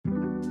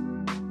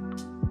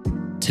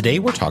Today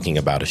we're talking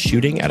about a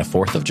shooting at a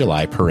 4th of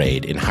July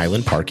parade in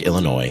Highland Park,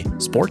 Illinois,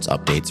 sports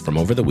updates from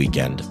over the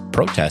weekend,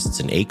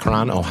 protests in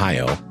Akron,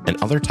 Ohio, and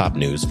other top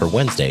news for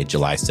Wednesday,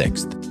 July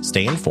 6th.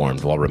 Stay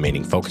informed while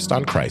remaining focused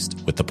on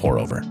Christ with the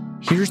pour-over.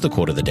 Here's the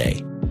quote of the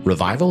day.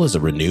 Revival is a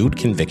renewed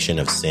conviction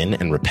of sin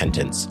and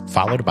repentance,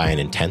 followed by an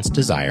intense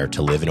desire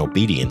to live in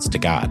obedience to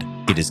God.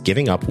 It is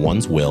giving up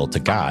one's will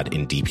to God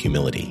in deep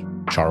humility.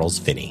 Charles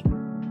Finney.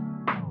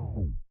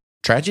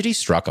 Tragedy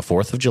struck a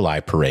 4th of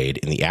July parade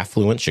in the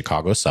affluent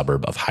Chicago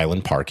suburb of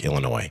Highland Park,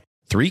 Illinois.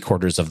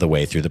 3/4 of the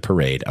way through the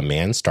parade, a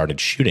man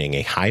started shooting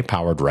a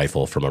high-powered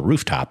rifle from a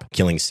rooftop,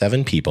 killing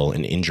 7 people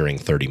and injuring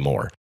 30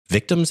 more.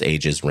 Victims'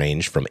 ages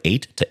range from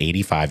 8 to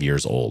 85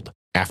 years old.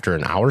 After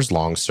an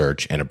hours-long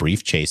search and a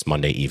brief chase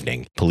Monday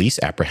evening, police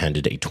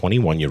apprehended a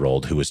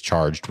 21-year-old who was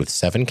charged with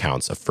 7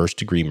 counts of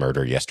first-degree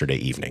murder yesterday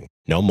evening.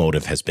 No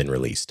motive has been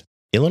released.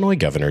 Illinois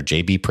Governor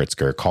J.B.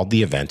 Pritzker called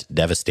the event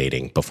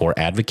devastating before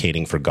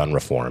advocating for gun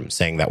reform,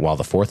 saying that while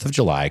the 4th of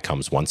July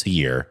comes once a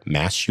year,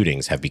 mass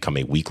shootings have become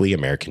a weekly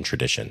American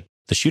tradition.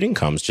 The shooting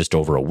comes just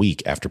over a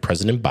week after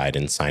President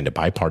Biden signed a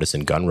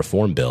bipartisan gun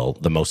reform bill,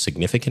 the most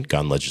significant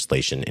gun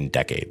legislation in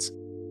decades.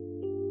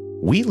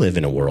 We live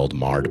in a world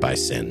marred by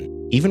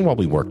sin. Even while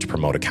we work to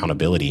promote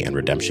accountability and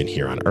redemption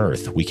here on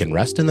earth, we can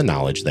rest in the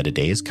knowledge that a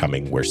day is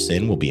coming where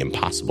sin will be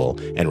impossible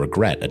and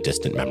regret a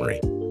distant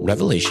memory.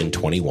 Revelation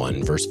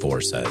 21 verse 4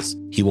 says,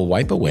 "He will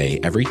wipe away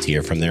every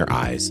tear from their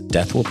eyes.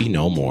 Death will be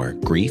no more.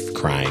 Grief,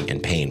 crying,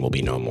 and pain will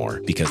be no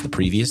more, because the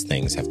previous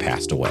things have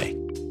passed away."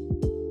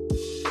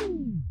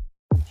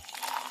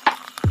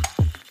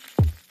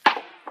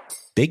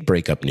 Big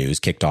breakup news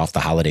kicked off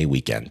the holiday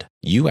weekend.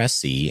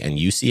 USC and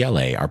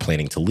UCLA are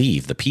planning to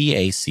leave the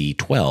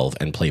PAC-12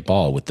 and play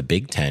ball with the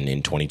Big Ten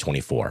in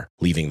 2024,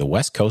 leaving the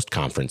West Coast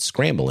Conference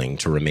scrambling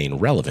to remain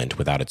relevant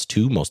without its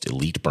 2 most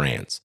elite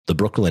brands. The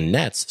Brooklyn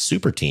Nets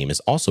super team is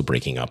also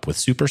breaking up, with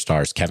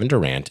superstars Kevin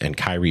Durant and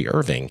Kyrie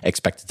Irving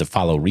expected to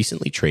follow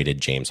recently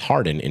traded James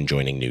Harden in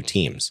joining new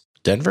teams.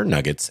 Denver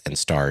Nuggets and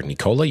star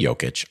Nikola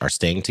Jokic are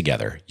staying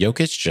together.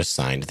 Jokic just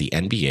signed the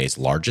NBA's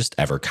largest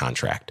ever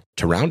contract.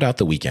 To round out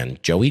the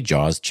weekend, Joey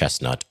Jaws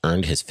Chestnut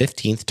earned his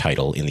 15th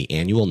title in the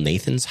annual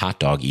Nathan's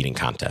Hot Dog Eating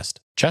Contest.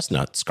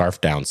 Chestnut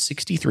scarfed down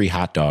 63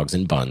 hot dogs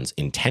and buns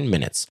in 10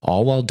 minutes,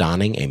 all while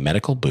donning a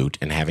medical boot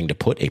and having to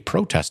put a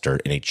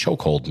protester in a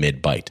chokehold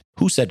mid-bite.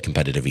 Who said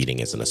competitive eating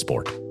isn't a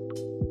sport?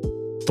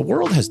 The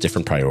world has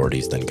different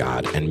priorities than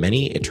God, and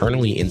many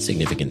eternally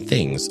insignificant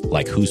things,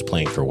 like who's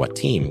playing for what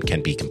team,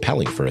 can be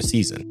compelling for a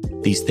season.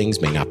 These things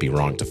may not be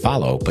wrong to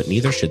follow, but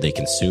neither should they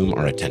consume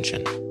our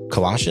attention.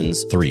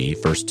 Colossians 3,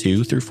 verse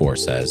 2 through 4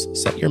 says,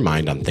 "Set your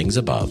mind on things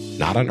above,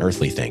 not on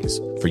earthly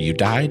things, for you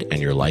died,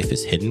 and your life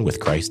is hidden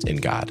with Christ in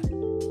God."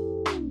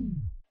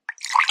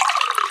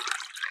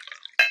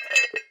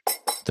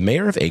 The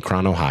mayor of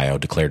Akron, Ohio,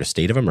 declared a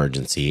state of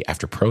emergency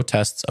after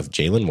protests of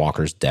Jayland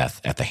Walker's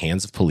death at the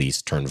hands of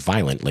police turned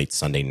violent late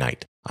Sunday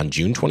night. On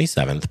June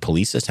 27th,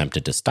 police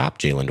attempted to stop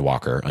Jayland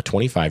Walker, a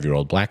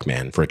 25-year-old black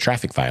man, for a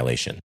traffic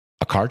violation.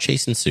 A car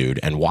chase ensued,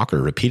 and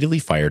Walker repeatedly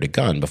fired a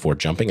gun before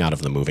jumping out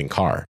of the moving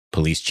car.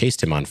 Police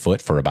chased him on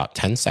foot for about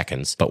 10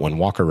 seconds, but when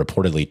Walker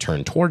reportedly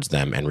turned towards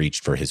them and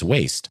reached for his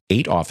waist,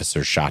 8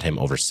 officers shot him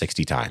over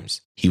 60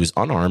 times. He was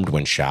unarmed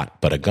when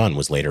shot, but a gun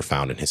was later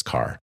found in his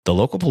car. The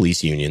local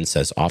police union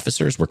says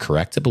officers were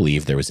correct to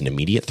believe there was an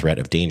immediate threat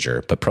of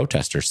danger, but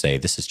protesters say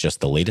this is just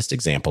the latest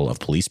example of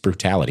police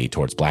brutality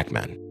towards black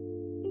men.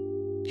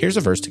 Here's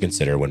a verse to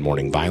consider when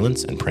mourning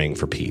violence and praying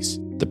for peace.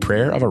 The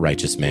prayer of a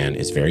righteous man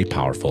is very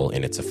powerful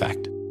in its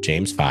effect.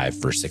 James 5,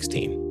 verse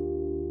 16.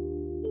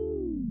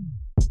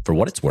 For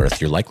what it's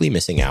worth, you're likely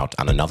missing out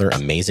on another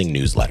amazing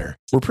newsletter.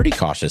 We're pretty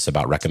cautious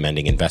about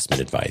recommending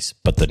investment advice,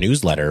 but the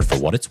newsletter, For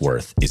What It's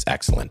Worth, is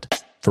excellent.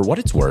 For What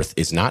It's Worth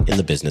is not in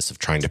the business of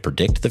trying to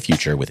predict the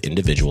future with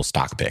individual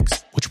stock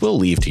picks, which we'll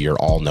leave to your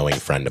all-knowing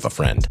friend of a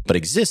friend, but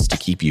exists to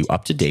keep you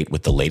up to date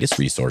with the latest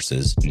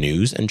resources,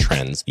 news, and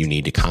trends you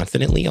need to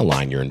confidently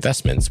align your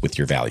investments with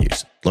your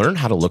values. Learn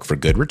how to look for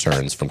good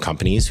returns from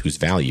companies whose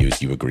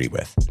values you agree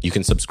with. You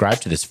can subscribe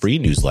to this free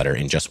newsletter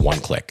in just one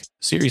click.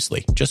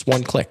 Seriously, just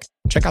one click.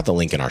 Check out the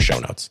link in our show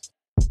notes.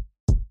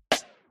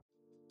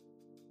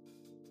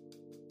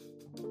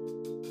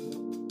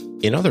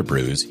 In other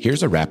brews,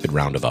 here's a rapid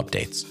round of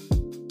updates.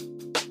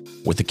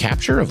 With the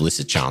capture of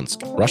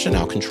Lysychansk, Russia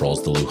now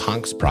controls the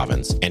Luhansk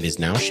province and is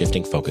now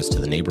shifting focus to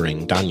the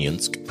neighboring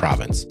Donetsk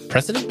province.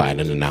 President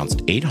Biden announced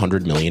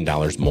 $800 million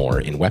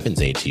more in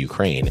weapons aid to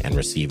Ukraine and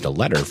received a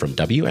letter from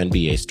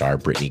WNBA star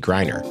Brittany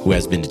Griner, who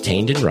has been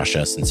detained in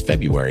Russia since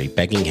February,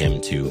 begging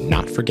him to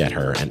not forget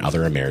her and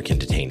other American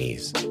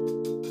detainees.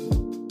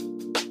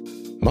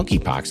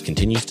 Monkeypox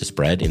continues to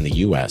spread in the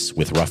U.S.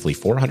 with roughly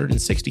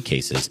 460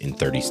 cases in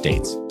 30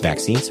 states.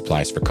 Vaccine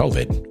supplies for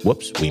COVID,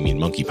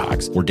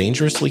 monkeypox, were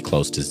dangerously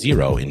close to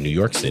zero in New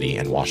York City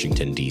and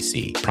Washington,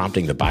 D.C.,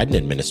 prompting the Biden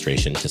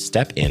administration to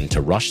step in to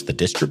rush the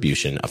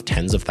distribution of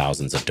tens of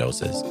thousands of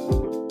doses.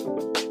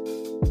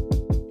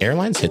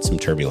 Airlines hit some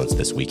turbulence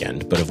this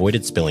weekend, but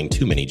avoided spilling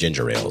too many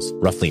ginger ales.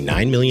 Roughly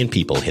 9 million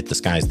people hit the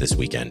skies this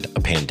weekend, a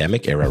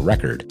pandemic-era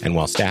record, and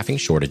while staffing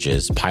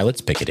shortages,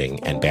 pilots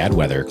picketing, and bad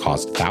weather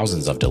caused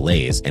thousands of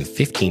delays and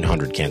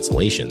 1,500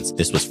 cancellations,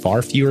 this was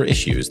far fewer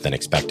issues than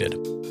expected.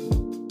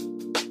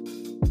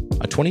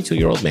 A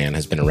 22-year-old man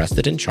has been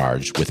arrested and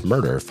charged with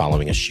murder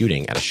following a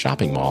shooting at a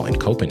shopping mall in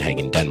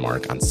Copenhagen,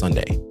 Denmark on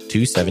Sunday.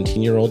 2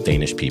 17-year-old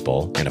Danish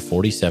people and a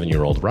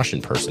 47-year-old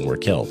Russian person were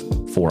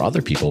killed. 4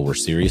 other people were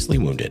seriously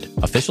wounded.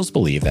 Officials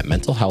believe that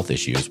mental health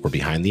issues were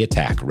behind the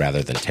attack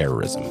rather than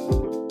terrorism.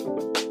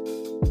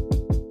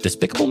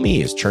 Despicable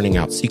Me is churning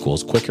out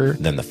sequels quicker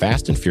than the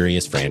Fast and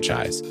Furious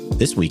franchise.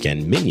 This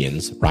weekend,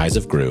 Minions: Rise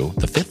of Gru,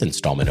 the 5th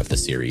installment of the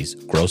series,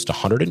 grossed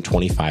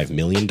 $125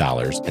 million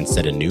and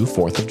set a new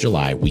 4th of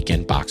July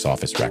weekend box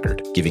office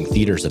record, giving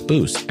theaters a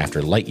boost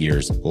after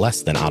Lightyear's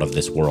less than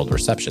out-of-this-world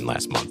reception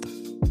last month.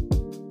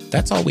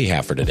 That's all we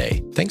have for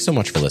today. Thanks so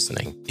much for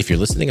listening. If you're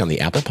listening on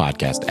the Apple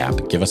Podcast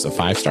app, give us a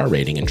 5-star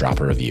rating and drop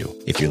a review.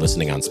 If you're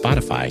listening on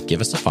Spotify,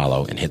 give us a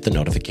follow and hit the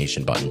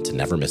notification button to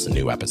never miss a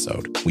new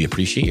episode. We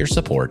appreciate your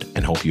support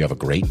and hope you have a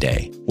great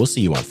day. We'll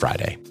see you on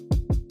Friday.